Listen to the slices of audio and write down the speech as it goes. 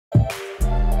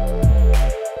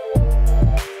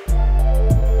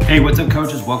Hey, what's up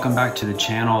coaches? Welcome back to the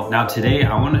channel. Now today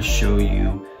I want to show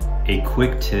you a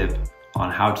quick tip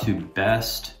on how to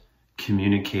best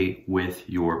communicate with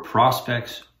your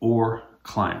prospects or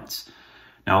clients.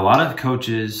 Now a lot of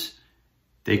coaches,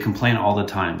 they complain all the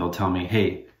time. They'll tell me,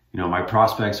 hey, my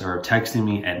prospects are texting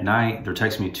me at night. They're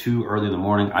texting me too early in the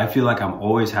morning. I feel like I'm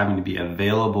always having to be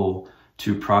available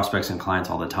to prospects and clients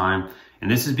all the time. And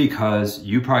this is because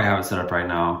you probably have it set up right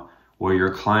now where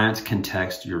your clients can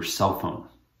text your cell phone,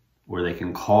 where they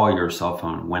can call your cell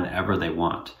phone whenever they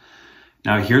want.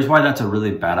 Now, here's why that's a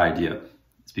really bad idea.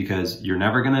 It's because you're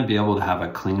never gonna be able to have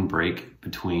a clean break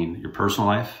between your personal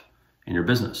life and your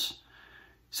business.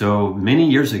 So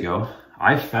many years ago,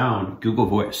 I found Google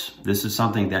Voice. This is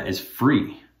something that is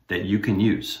free that you can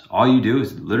use. All you do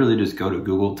is literally just go to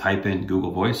Google, type in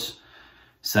Google Voice,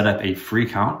 set up a free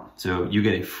account. So you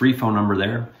get a free phone number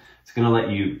there. It's gonna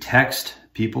let you text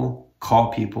people,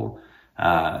 call people,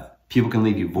 people can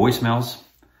leave you voicemails,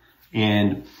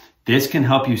 and this can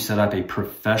help you set up a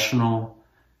professional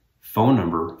phone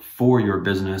number for your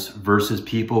business versus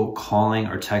people calling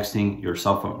or texting your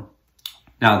cell phone.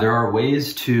 Now, there are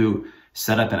ways to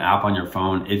set up an app on your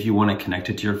phone if you want to connect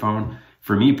it to your phone.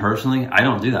 For me personally, I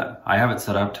don't do that. I have it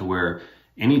set up to where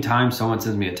anytime someone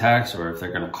sends me a text or if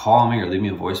they're going to call me or leave me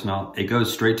a voicemail, it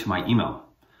goes straight to my email.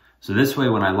 So this way,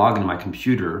 when I log into my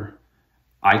computer,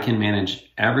 I can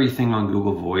manage everything on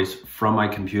Google Voice from my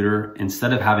computer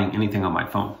instead of having anything on my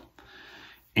phone.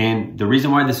 And the reason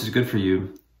why this is good for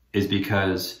you is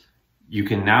because you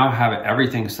can now have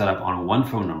everything set up on one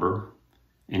phone number,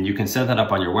 and you can set that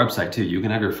up on your website too. You can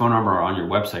have your phone number on your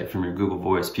website from your Google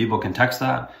Voice. People can text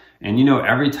that. And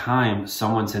every time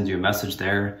someone sends you a message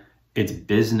there, it's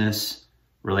business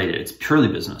related. It's purely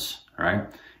business, all right?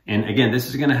 And again, this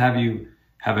is gonna have you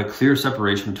have a clear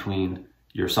separation between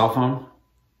your cell phone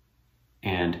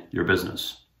and your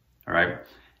business, all right?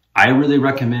 I really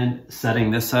recommend setting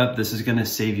this up. This is gonna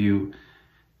save you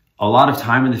a lot of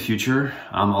time in the future,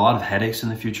 a lot of headaches in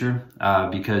the future,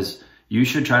 because you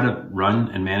should try to run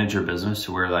and manage your business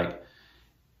to where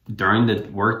during the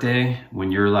workday,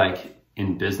 when you're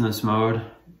in business mode,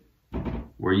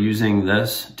 we're using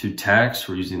this to text,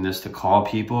 we're using this to call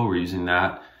people, we're using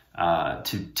that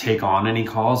to take on any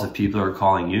calls if people are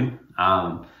calling you,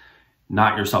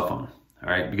 not your cell phone. All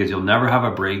right, because you'll never have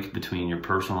a break between your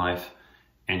personal life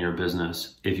and your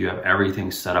business if you have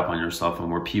everything set up on your cell phone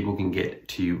where people can get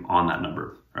to you on that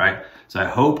number, right? So I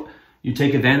hope you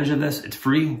take advantage of this. It's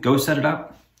free, go set it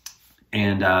up,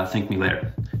 and thank me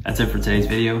later. That's it for today's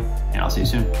video, and I'll see you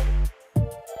soon.